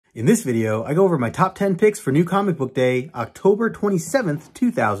In this video, I go over my top 10 picks for New Comic Book Day, October 27th,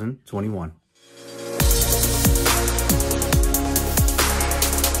 2021.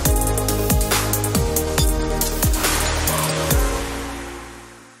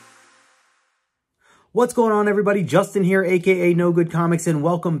 What's going on, everybody? Justin here, aka No Good Comics, and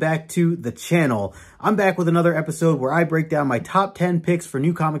welcome back to the channel. I'm back with another episode where I break down my top 10 picks for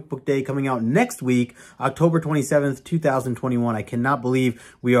New Comic Book Day coming out next week, October 27th, 2021. I cannot believe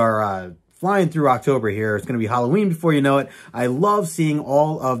we are flying through October here. It's going to be Halloween before you know it. I love seeing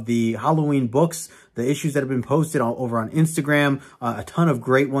all of the Halloween books, the issues that have been posted over on Instagram, a ton of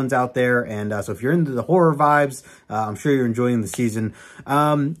great ones out there. And so if you're into the horror vibes, I'm sure you're enjoying the season.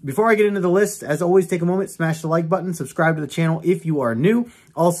 Before I get into the list, as always, take a moment, smash the like button, subscribe to the channel if you are new.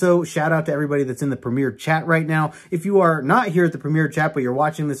 Also, shout out to everybody that's in the premiere chat right now. If you are not here at the premiere chat, but you're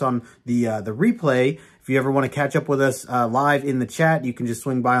watching this on the replay, if you ever want to catch up with us live in the chat, you can just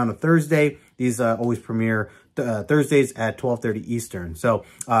swing by on a Thursday. These always premiere Thursdays at 12:30 Eastern. So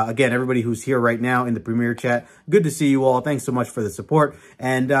again, everybody who's here right now in the premiere chat, good to see you all. Thanks so much for the support.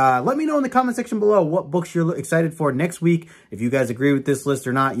 And let me know in the comment section below what books you're excited for next week. If you guys agree with this list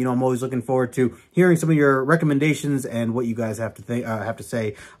or not, you know, I'm always looking forward to hearing some of your recommendations and what you guys have to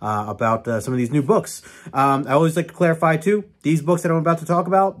say about some of these new books. I always like to clarify too, these books that I'm about to talk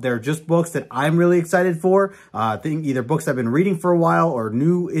about, they're just books that I'm really excited for. I think either books I've been reading for a while or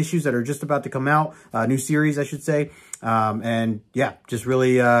new issues that are just about to come out, new series, I should say. And yeah, just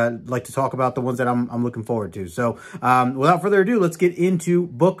really like to talk about the ones that I'm looking forward to. So without further ado, let's get into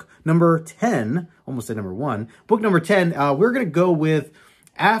book number 10. Almost said number 1. Book number 10, we're going to go with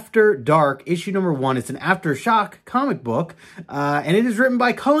After Dark, issue number 1. It's an Aftershock comic book, and it is written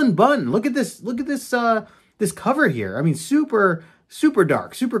by Cullen Bunn. Look at this, this cover here. I mean, super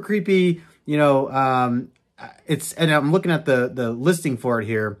dark, super creepy, you know. And I'm looking at the listing for it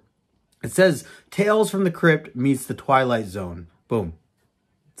here. It says Tales from the Crypt meets the Twilight Zone. Boom.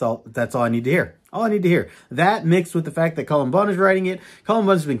 That's all I need to hear. All I need to hear. That mixed with the fact that Cullen Bunn is writing it. Cullen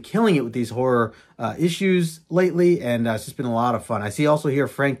Bunn's been killing it with these horror issues lately, and it's just been a lot of fun. I see also here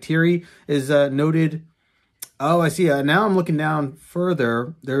Frank Thierry is noted. Oh, I see. Now I'm looking down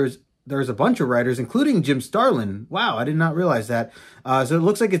further. There's a bunch of writers, including Jim Starlin. Wow, I did not realize that. So it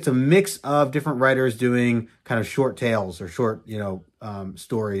looks like it's a mix of different writers doing kind of short tales or short, you know,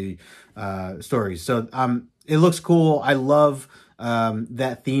 stories. So it looks cool. I love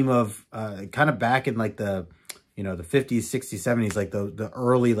that theme of kind of back in like the, you know, the 50s, 60s, 70s, like the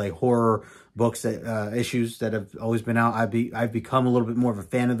early like horror books that issues that have always been out. I've become a little bit more of a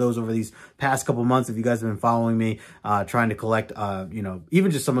fan of those over these past couple months. If you guys have been following me, trying to collect, you know,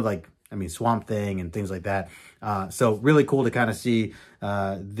 even just some of like, I mean, Swamp Thing and things like that. So really cool to kind of see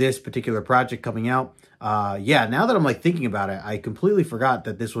this particular project coming out. Yeah, now that I'm like thinking about it, I completely forgot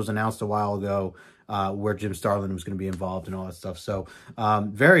that this was announced a while ago, where Jim Starlin was going to be involved and all that stuff. So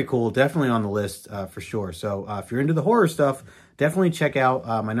very cool. Definitely on the list for sure. So if you're into the horror stuff, definitely check out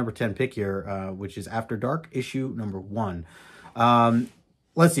my number 10 pick here, which is After Dark, issue number 1.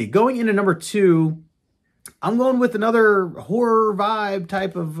 Let's see. Going into number 2, I'm going with another horror vibe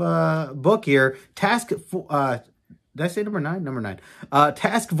type of book here. Did I say number 9? Number 9.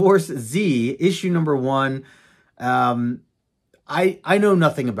 Task Force Z, issue number 1. I know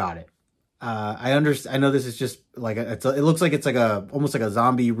nothing about it. I know this is just like it looks like it's like almost like a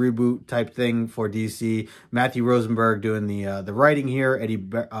zombie reboot type thing for DC. Matthew Rosenberg doing the writing here, Eddie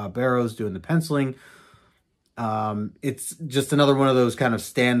Barrows doing the penciling. It's just another one of those kind of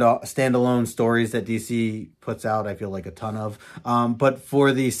standalone stories that DC puts out. I feel like a ton of, but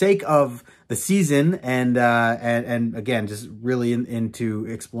for the sake of the season and again, just really into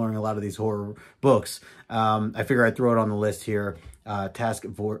exploring a lot of these horror books, I figure I'd throw it on the list here. Task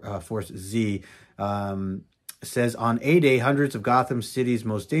Force Z says, on A-Day, hundreds of Gotham City's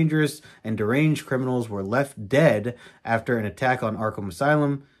most dangerous and deranged criminals were left dead after an attack on Arkham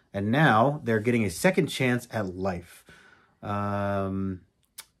Asylum, and now they're getting a second chance at life. A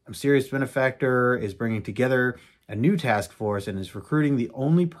mysterious benefactor is bringing together a new task force and is recruiting the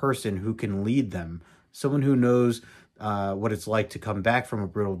only person who can lead them, someone who knows what it's like to come back from a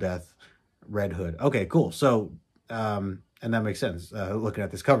brutal death, Red Hood. Okay, cool. So and that makes sense, looking at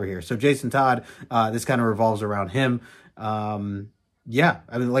this cover here. So Jason Todd, this kind of revolves around him. Yeah,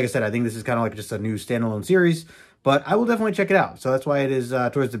 I mean, like I said, I think this is kind of like just a new standalone series, but I will definitely check it out. So that's why it is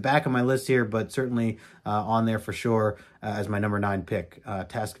towards the back of my list here, but certainly on there for sure as my number 9 pick,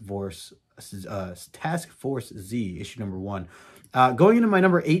 Task Force Z, issue number 1. Going into my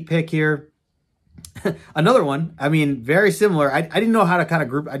number 8 pick here, Another one, I mean, very similar. I didn't know how to kind of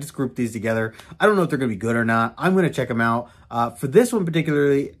group. I just grouped these together. I don't know if they're going to be good or not. I'm going to check them out. For this one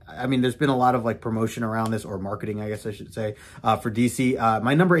particularly, I mean, there's been a lot of like promotion around this, or marketing, I guess I should say, for DC.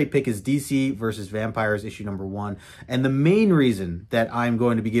 My number 8 pick is DC versus Vampires, issue number 1. And the main reason that I'm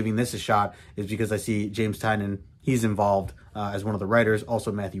going to be giving this a shot is because I see James Tynion, he's involved as one of the writers.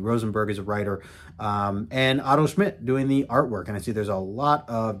 Also, Matthew Rosenberg is a writer. And Otto Schmidt doing the artwork. And I see there's a lot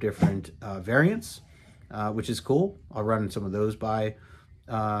of different variants, which is cool. I'll run some of those by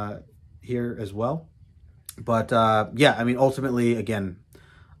here as well. But yeah, I mean, ultimately, again,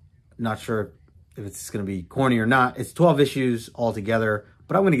 not sure if it's going to be corny or not. It's 12 issues altogether,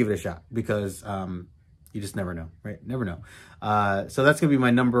 but I'm going to give it a shot because you just never know, right? Never know. So that's going to be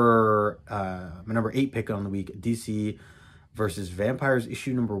my number 8 pick on the week, DC versus Vampires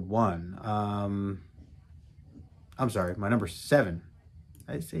issue number 1. I'm sorry, my number 7.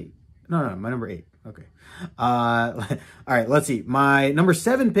 I say no, my number 8. Okay. All right, let's see. My number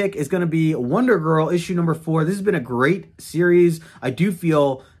 7 pick is going to be Wonder Girl issue number 4. This has been a great series. I do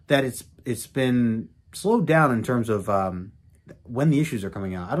feel that it's been slowed down in terms of when the issues are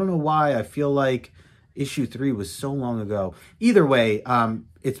coming out. I don't know why. I feel like issue 3 was so long ago. Either way, I've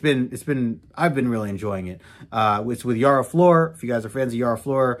been really enjoying it. It's with Yara Flor. If you guys are fans of Yara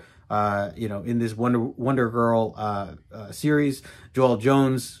Flor, you know, in this Wonder Girl series, Joel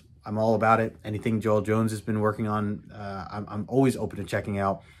Jones, I'm all about it. Anything Joel Jones has been working on, I'm always open to checking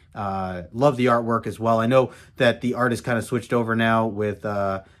out. Love the artwork as well. I know that the art is kind of switched over now with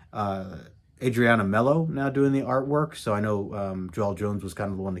Adriana Mello now doing the artwork. So I know Joel Jones was kind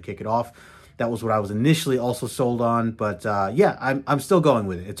of the one to kick it off. That was what I was initially also sold on. But yeah, I'm still going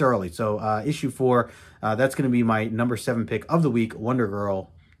with it. It's early. So issue 4, that's going to be my number 7 pick of the week, Wonder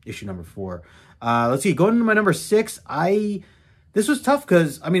Girl issue number 4. Let's see, going into my number 6, this was tough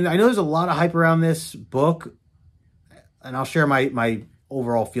because, I mean, I know there's a lot of hype around this book, and I'll share my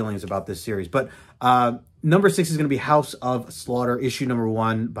overall feelings about this series. But number 6 is going to be House of Slaughter, issue number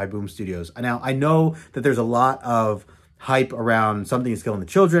 1 by Boom Studios. Now, I know that there's a lot of hype around Something is Killing the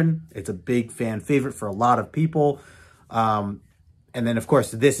Children. It's a big fan favorite for a lot of people. And then, of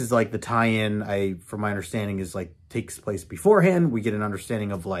course, this is like the tie-in, from my understanding, is like takes place beforehand. We get an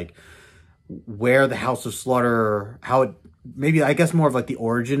understanding of like where the House of Slaughter, how it, maybe I guess more of like the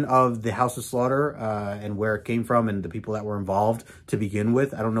origin of the House of Slaughter and where it came from and the people that were involved to begin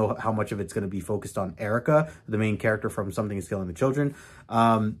with. I don't know how much of it's going to be focused on Erica, the main character from Something is Killing the Children.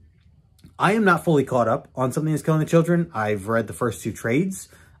 I am not fully caught up on Something is Killing the Children. I've read the first 2 trades.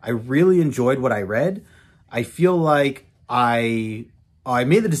 I really enjoyed what I read. I feel like I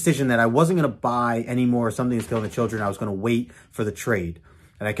made the decision that I wasn't going to buy any more Something is Killing the Children. I was going to wait for the trade.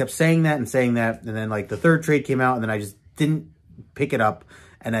 And I kept saying that. And then like the 3rd trade came out and then I just didn't pick it up.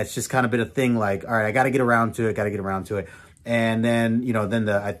 And it's just kind of been a thing like, all right, I got to get around to it. And then, you know, then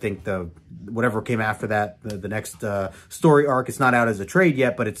I think whatever came after that, the next story arc, it's not out as a trade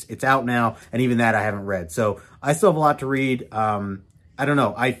yet, but it's out now. And even that I haven't read. So I still have a lot to read. I don't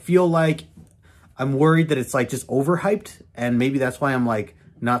know. I feel like I'm worried that it's like just overhyped. And maybe that's why I'm like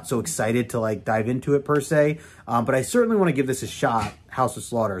not so excited to like dive into it per se. But I certainly want to give this a shot, House of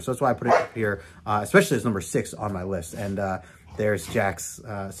Slaughter. So that's why I put it up here, especially as number 6 on my list. And there's Jax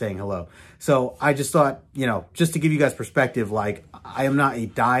saying hello. So I just thought, you know, just to give you guys perspective, like I am not a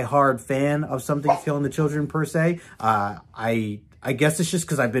diehard fan of Something Killing the Children per se. I guess it's just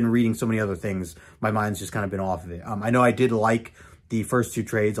because I've been reading so many other things. My mind's just kind of been off of it. I know I did like the first 2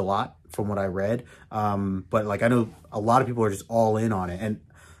 trades a lot from what I read. But like I know a lot of people are just all in on it. And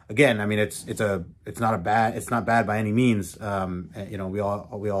again, I mean, it's not bad by any means. You know, we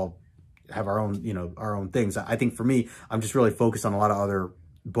all have our own, you know, our own things. I think for me, I'm just really focused on a lot of other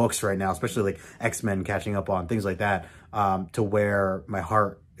books right now, especially like X-Men, catching up on things like that, to where my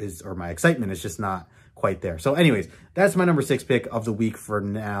heart is, or my excitement is just not quite there. So anyways, that's my number 6 pick of the week for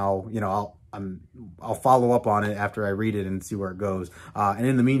now. You know, I'll follow up on it after I read it and see where it goes. And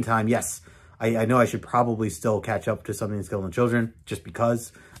in the meantime, yes, I know I should probably still catch up to Something That's Killing the Children just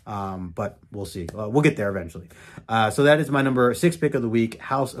because, but we'll see. We'll get there eventually. So that is my number 6 pick of the week,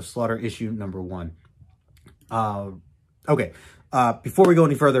 House of Slaughter issue number 1. Okay. Before we go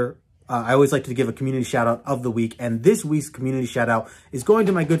any further, I always like to give a community shout out of the week. And this week's community shout out is going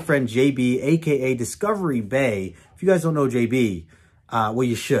to my good friend JB, aka Discovery Bay. If you guys don't know JB, well,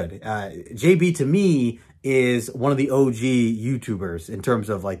 you should. JB to me is one of the OG YouTubers in terms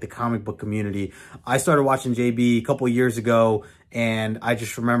of like the comic book community. I started watching JB a couple of years ago, and I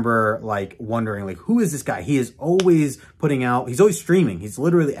just remember like wondering like, who is this guy? He is always putting out, he's always streaming. He's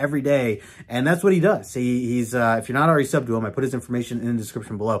literally every day. And that's what he does. He's if you're not already subbed to him, I put his information in the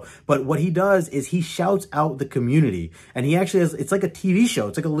description below. But what he does is he shouts out the community, and he actually has, it's like a TV show.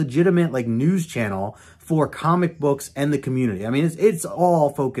 It's like a legitimate like news channel for comic books and the community. I mean, it's all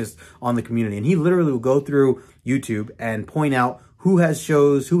focused on the community. And he literally will go through YouTube and point out who has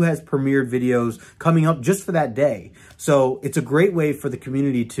shows, who has premiered videos coming up just for that day. So it's a great way for the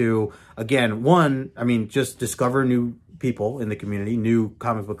community to, again, one, I mean, just discover new people in the community, new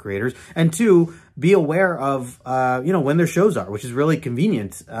comic book creators, and two, be aware of, you know, when their shows are, which is really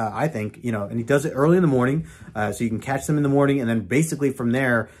convenient, I think, you know, and he does it early in the morning, so you can catch them in the morning, and then basically from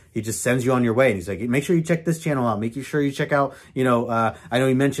there, he just sends you on your way, and he's like, make sure you check this channel out, make sure you check out, you know, I know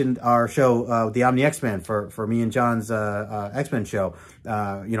he mentioned our show, the Omni X-Men, for me and John's X-Men show,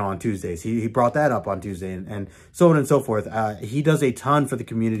 you know, on Tuesdays. He brought that up on Tuesday, and so on and so forth. He does a ton for the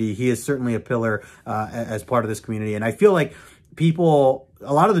community. He is certainly a pillar as part of this community, and I feel like people,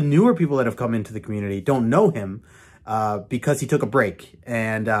 a lot of the newer people that have come into the community don't know him because he took a break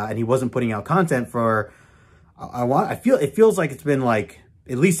and he wasn't putting out content for, it feels like it's been like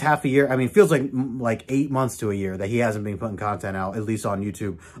at least half a year. I mean, it feels like 8 months to a year that he hasn't been putting content out, at least on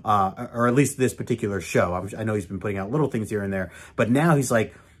YouTube, or at least this particular show. I know he's been putting out little things here and there, but now he's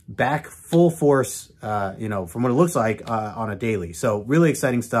like back full force, you know, from what it looks like on a daily. So really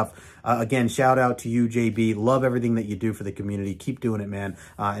exciting stuff. Again, shout out to you, JB. Love everything that you do for the community. Keep doing it, man.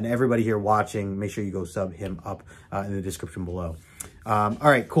 And everybody here watching, make sure you go sub him up in the description below. All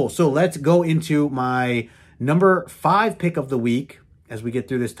right, cool. So let's go into my number 5 pick of the week as we get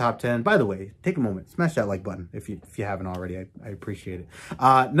through this top 10. By the way, take a moment, smash that like button if you haven't already. I appreciate it.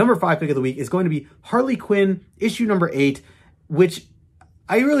 Number 5 pick of the week is going to be Harley Quinn, issue number 8, which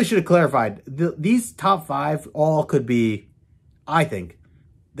I really should have clarified. These top 5 all could be, I think,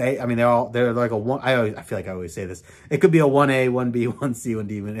 they're like a one. I feel like I always say this. It could be a 1A, 1B, 1C,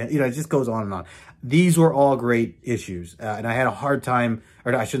 1D. You know, it just goes on and on. These were all great issues, and I had a hard time,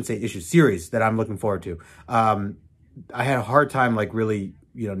 or I shouldn't say issues, series that I'm looking forward to. I had a hard time, like, really,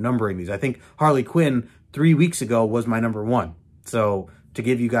 you know, numbering these. I think Harley Quinn 3 weeks ago was my number 1. So to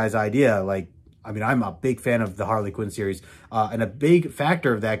give you guys an idea, like, I mean, I'm a big fan of the Harley Quinn series, and a big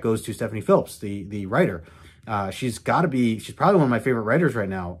factor of that goes to Stephanie Phillips, the writer. She's probably one of my favorite writers right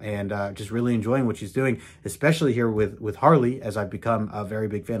now, and just really enjoying what she's doing, especially here with Harley, as I've become a very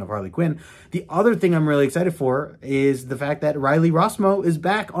big fan of Harley Quinn. The other thing I'm really excited for is the fact that Riley Rossmo is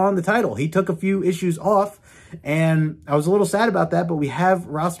back on the title. He took a few issues off, and I was a little sad about that, but we have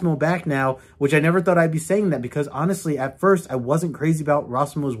Rossmo back now, which I never thought I'd be saying that, because honestly, at first, I wasn't crazy about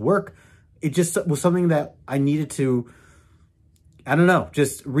Rossmo's work. It just was something that I needed to, I don't know,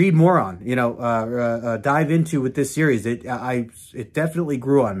 just read more on, you know, dive into with this series. It definitely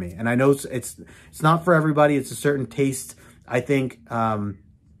grew on me, and I know it's not for everybody. It's a certain taste, I think.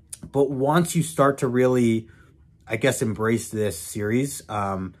 But once you start to really, I guess, embrace this series,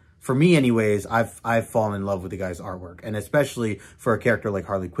 for me anyways, I've fallen in love with the guy's artwork, and especially for a character like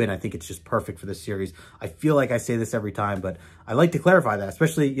Harley Quinn, I think it's just perfect for this series. I feel like I say this every time, but I like to clarify that,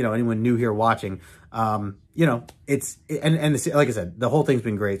 especially, you know, anyone new here watching. You know, like I said, the whole thing's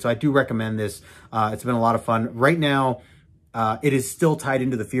been great, so I do recommend this. It's been a lot of fun. Right now, it is still tied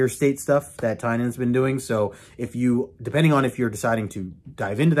into the Fear State stuff that Tynan's been doing. So depending on if you're deciding to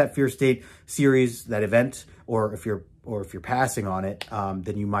dive into that Fear State series, that event, or if you're passing on it,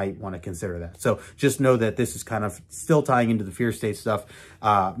 then you might want to consider that. So just know that this is kind of still tying into the Fear State stuff.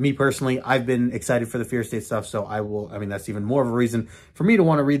 Me personally, I've been excited for the Fear State stuff, so I mean, that's even more of a reason for me to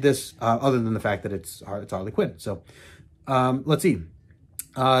want to read this, other than the fact that it's Harley Quinn. So let's see.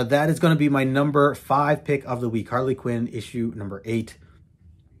 That is going to be my number 5 pick of the week, Harley Quinn, issue number 8.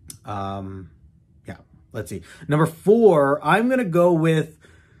 Yeah, let's see. Number 4, I'm going to go with,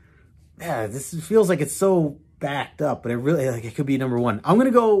 this feels like it's so backed up, but it could be number 1. I'm going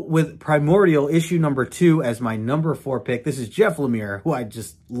to go with Primordial, issue number 2 as my number 4 pick. This is Jeff Lemire, who I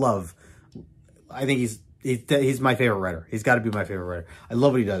just love. I think he's my favorite writer. He's got to be my favorite writer. I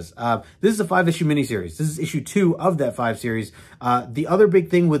love what he does. This is a 5-issue miniseries. This is issue 2 of that 5 series. The other big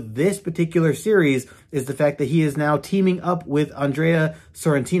thing with this particular series is the fact that he is now teaming up with Andrea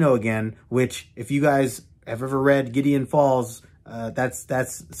Sorrentino again, which, if you guys have ever read Gideon Falls, that's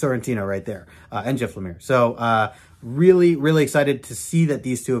Sorrentino right there, and Jeff Lemire. So really, really excited to see that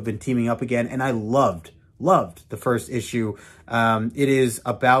these two have been teaming up again, and I loved the first issue. It is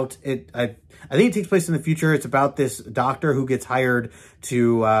about it. I think it takes place in the future. It's about this doctor who gets hired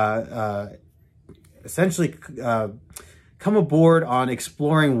to essentially come aboard on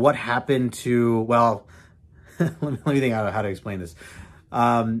exploring what happened to, well, let me think how to explain this.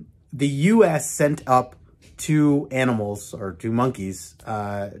 The U.S. sent up two animals or two monkeys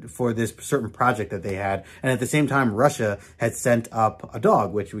for this certain project that they had. And at the same time, Russia had sent up a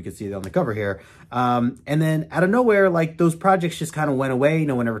dog, which we can see on the cover here. And then out of nowhere, like those projects just kind of went away.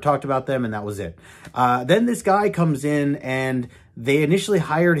 No one ever talked about them, and that was it. Then this guy comes in, and they initially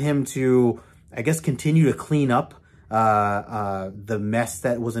hired him to, I guess, continue to clean up the mess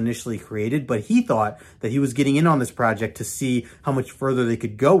that was initially created, but he thought that he was getting in on this project to see how much further they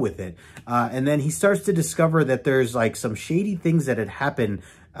could go with it. And then he starts to discover that there's like some shady things that had happened.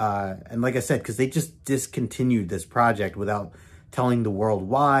 And like I said, because they just discontinued this project without telling the world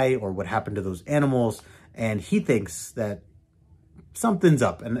why or what happened to those animals. And he thinks that something's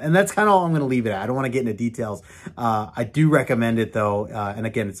up. And that's kind of all I'm going to leave it at. I don't want to get into details. I do recommend it though. And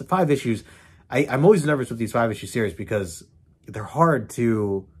again, it's 5 issues. I'm always nervous with these 5-issue series because they're hard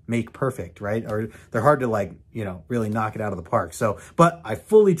to make perfect, right? Or they're hard to, like, you know, really knock it out of the park. So, but I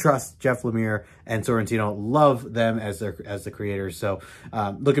fully trust Jeff Lemire and Sorrentino. Love them as the creators. So,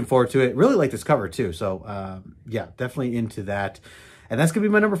 looking forward to it. Really like this cover too. So, yeah, definitely into that. And that's gonna be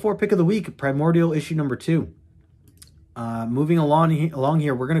my number 4 pick of the week, Primordial issue number 2. Moving along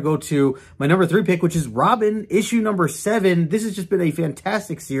here, we're going to go to my number 3 pick, which is Robin, issue number 7. This has just been a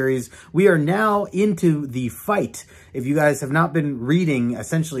fantastic series. We are now into the fight. If you guys have not been reading,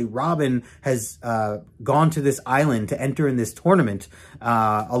 essentially Robin has gone to this island to enter in this tournament,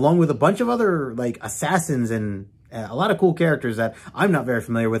 along with a bunch of other like assassins and a lot of cool characters that I'm not very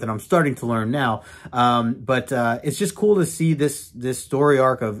familiar with, and I'm starting to learn now. But it's just cool to see this story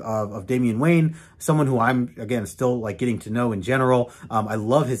arc of Damian Wayne, someone who I'm, again, still like getting to know in general. I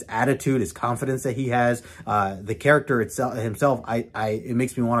love his attitude, his confidence that he has. The character himself, it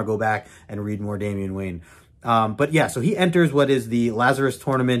makes me want to go back and read more Damian Wayne. But yeah, so he enters what is the Lazarus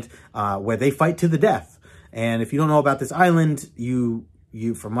tournament, where they fight to the death. And if you don't know about this island,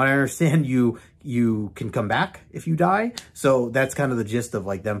 from what I understand, you can come back if you die. So that's kind of the gist of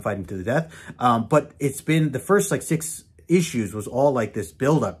like them fighting to the death. But it's been the first like 6 issues was all like this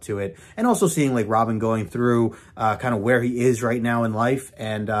build up to it, and also seeing like Robin going through kind of where he is right now in life,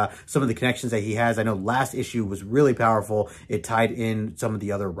 and some of the connections that he has. I know last issue was really powerful. It tied in some of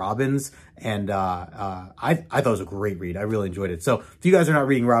the other Robins, and I thought it was a great read. I really enjoyed it. So if you guys are not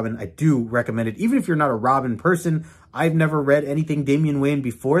reading Robin, I do recommend it. Even if you're not a Robin person, I've never read anything Damian Wayne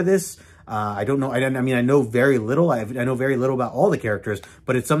before this. I don't know. I mean, I know very little. I know very little about all the characters,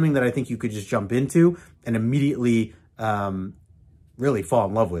 but it's something that I think you could just jump into and immediately really fall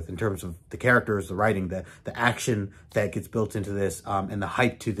in love with, in terms of the characters, the writing, the action that gets built into this, and the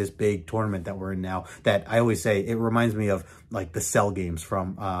hype to this big tournament that we're in now. That I always say, it reminds me of like the Cell games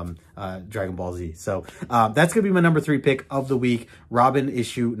from Dragon Ball Z. So that's gonna be my number 3 pick of the week, Robin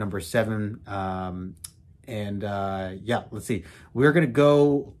issue number 7. Yeah, let's see. We're gonna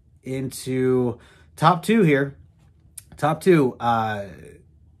go into top 2 here. Top 2,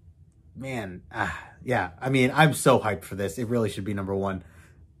 man, yeah, I mean, I'm so hyped for this. It really should be number 1.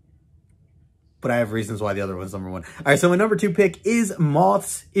 But I have reasons why the other one's number 1. All right, so my number 2 pick is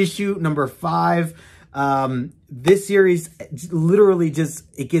Moths, issue number 5. This series literally just,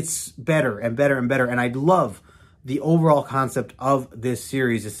 it gets better and better and better. And I love the overall concept of this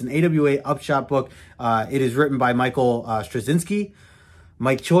series. It's an AWA Upshot book. It is written by Michael Straczynski.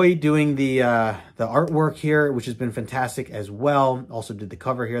 Mike Choi doing the artwork here, which has been fantastic as well. Also did the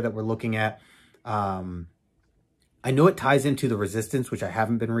cover here that we're looking at. I know it ties into the Resistance, which I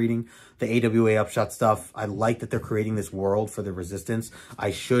haven't been reading. The AWA Upshot stuff. I like that they're creating this world for the Resistance. I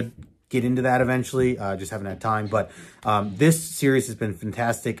should get into that eventually. Just haven't had time. But this series has been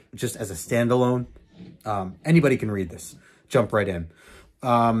fantastic just as a standalone. Anybody can read this. Jump right in.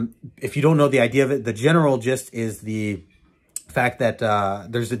 If you don't know the idea of it, the general gist is the fact that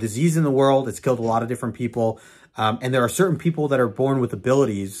there's a disease in the world. It's killed a lot of different people. And there are certain people that are born with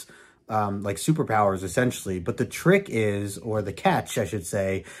abilities, like superpowers, essentially. But the trick is, or the catch, I should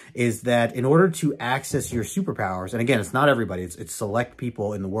say, is that in order to access your superpowers, and again, it's not everybody, it's select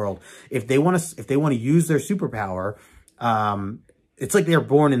people in the world. If they want to use their superpower, it's like they're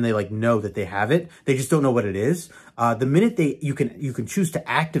born and they like know that they have it. They just don't know what it is. The minute you can choose to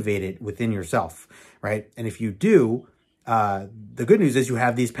activate it within yourself, right? And if you do, the good news is you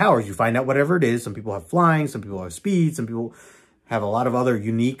have these powers. You find out whatever it is. Some people have flying, some people have speed, some people have a lot of other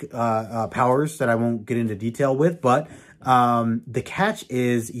unique powers that I won't get into detail with. But the catch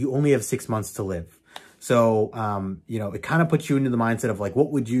is you only have 6 months to live. So, you know, it kind of puts you into the mindset of like,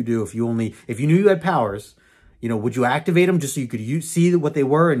 what would you do if you knew you had powers? You know, would you activate them just so you could see what they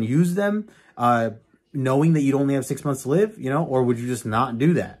were and use them, knowing that you'd only have 6 months to live, you know, or would you just not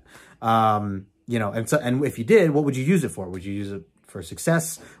do that? You know, and if you did, what would you use it for? Would you use it for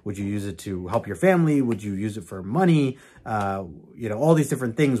success? Would you use it to help your family? Would you use it for money? You know, all these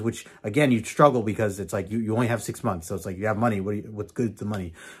different things, which again, you'd struggle because it's like you only have 6 months. So it's like you have money. What's good with the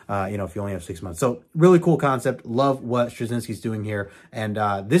money, you know, if you only have 6 months. So really cool concept. Love what Straczynski's doing here. And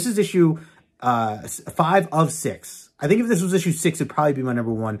this is issue 5 of 6. I think if this was issue 6, it'd probably be my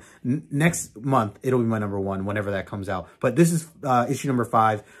number 1. Next month, it'll be my number 1 whenever that comes out. But this is issue number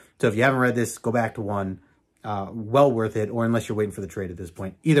 5. So if you haven't read this, go back to 1. Well worth it, or unless you're waiting for the trade at this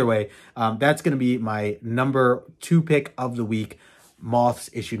point. Either way, that's going to be my number 2 pick of the week,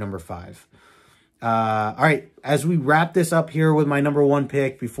 Moths issue number 5. All right, as we wrap this up here with my number 1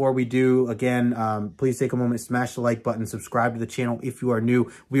 pick, before we do, again, please take a moment, smash the like button, subscribe to the channel if you are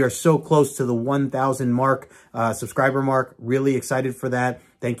new. We are so close to the 1,000 mark, subscriber mark. Really excited for that.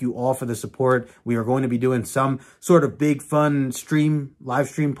 Thank you all for the support. We are going to be doing some sort of big fun live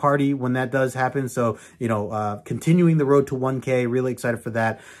stream party when that does happen. So, you know, continuing the road to 1K, really excited for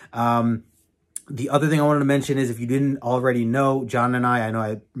that. The other thing I wanted to mention is, if you didn't already know, John and I know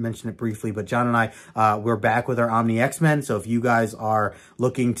I mentioned it briefly, but John and I, we're back with our Omni X-Men. So if you guys are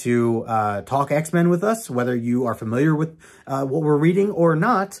looking to talk X-Men with us, whether you are familiar with what we're reading or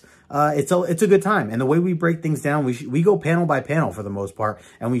not, it's a good time. And the way we break things down, we go panel by panel for the most part,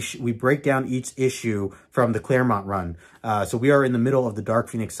 and we break down each issue from the Claremont run. So we are in the middle of the Dark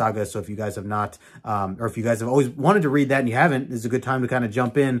Phoenix saga. So if you guys have not, or if you guys have always wanted to read that and you haven't, this is a good time to kind of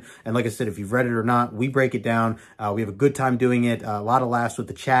jump in. And like I said, if you've read it or not, we break it down. We have a good time doing it. A lot of laughs with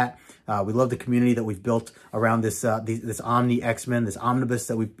the chat. We love the community that we've built around this this Omni X-Men, this omnibus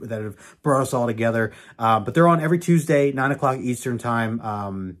that have brought us all together. But they're on every Tuesday, 9 o'clock Eastern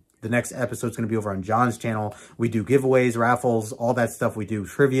time. The next episode is going to be over on John's channel. We do giveaways, raffles, all that stuff. We do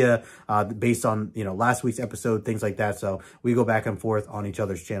trivia based on, you know, last week's episode, things like that. So we go back and forth on each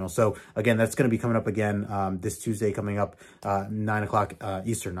other's channel. So again, that's going to be coming up again this Tuesday, coming up 9 o'clock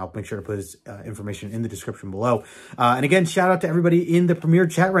Eastern. I'll make sure to put his information in the description below. And again, shout out to everybody in the Premier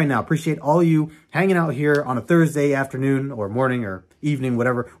chat right now. Appreciate all of you hanging out here on a Thursday afternoon or morning or evening,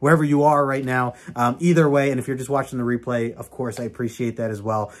 wherever you are right now. Either way, and if you're just watching the replay, of course, I appreciate that as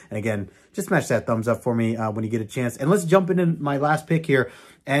well. And again, just smash that thumbs up for me when you get a chance. And let's jump into my last pick here.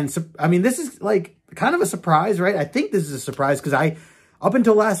 And so, I mean, this is like kind of a surprise, right? I think this is a surprise because up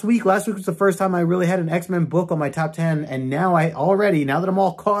until last week was the first time I really had an X-Men book on my top 10. And now now that I'm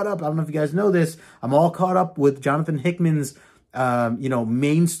all caught up, I don't know if you guys know this, I'm all caught up with Jonathan Hickman's, you know,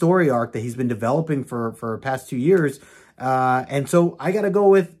 main story arc that he's been developing for past 2 years. And so I got to go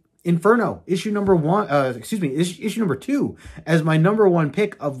with Inferno, issue number 2 as my number 1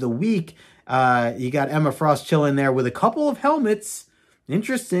 pick of the week. You got Emma Frost chilling there with a couple of helmets.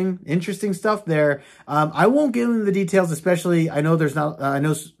 Interesting stuff there. I won't get into the details, especially I know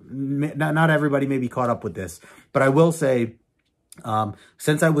not everybody may be caught up with this, but I will say,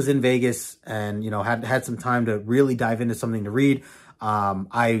 since I was in Vegas and, you know, had some time to really dive into something to read,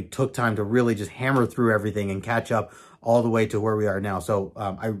 I took time to really just hammer through everything and catch up all the way to where we are now. So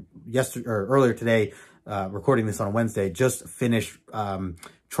earlier today, recording this on Wednesday, just finished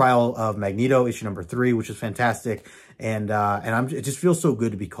Trial of Magneto, issue number 3, which is fantastic. And it just feels so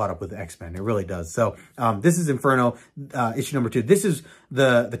good to be caught up with X-Men. It really does. So this is Inferno, issue number 2. This is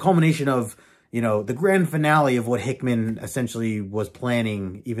the culmination of, you know, the grand finale of what Hickman essentially was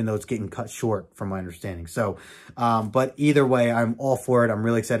planning, even though it's getting cut short from my understanding. So, but either way, I'm all for it. I'm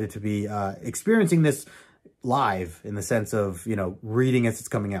really excited to be experiencing this live in the sense of, you know, reading as it's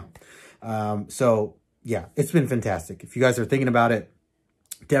coming out. So yeah, it's been fantastic. If you guys are thinking about it,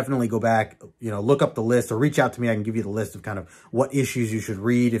 definitely go back, you know, look up the list or reach out to me. I can give you the list of kind of what issues you should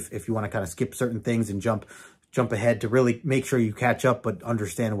read if you want to kind of skip certain things and jump ahead to really make sure you catch up, but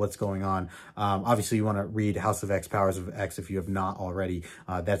understand what's going on. Obviously you want to read House of X, Powers of X, if you have not already.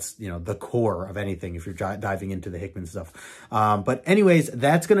 That's, you know, the core of anything if you're diving into the Hickman stuff. But anyways,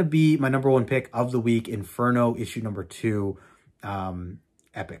 that's going to be my number 1 pick of the week, Inferno, issue number 2.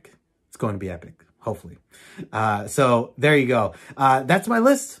 Epic. It's going to be epic, hopefully. So there you go. That's my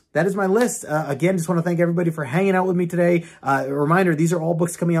list. That is my list. Again, just want to thank everybody for hanging out with me today. A reminder, these are all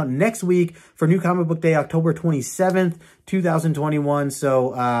books coming out next week for New Comic Book Day, October 27th, 2021.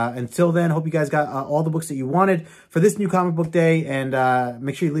 So until then, hope you guys got all the books that you wanted for this New Comic Book Day. And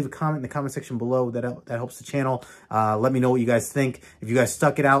make sure you leave a comment in the comment section below. That helps the channel. Let me know what you guys think. If you guys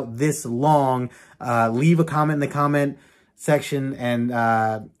stuck it out this long, leave a comment in the comment section and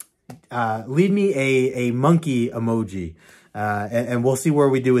leave me a monkey emoji. And we'll see where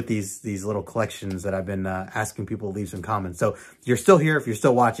we do with these little collections that I've been asking people to leave some comments. So if you're still here, if you're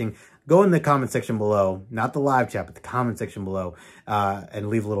still watching, go in the comment section below, not the live chat, but the comment section below, and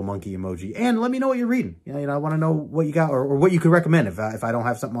leave a little monkey emoji. And let me know what you're reading. You know, I want to know what you got or what you could recommend if I don't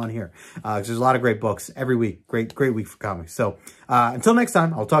have something on here. Because there's a lot of great books every week. Great week for comics. So until next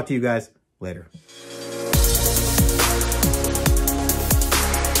time, I'll talk to you guys later.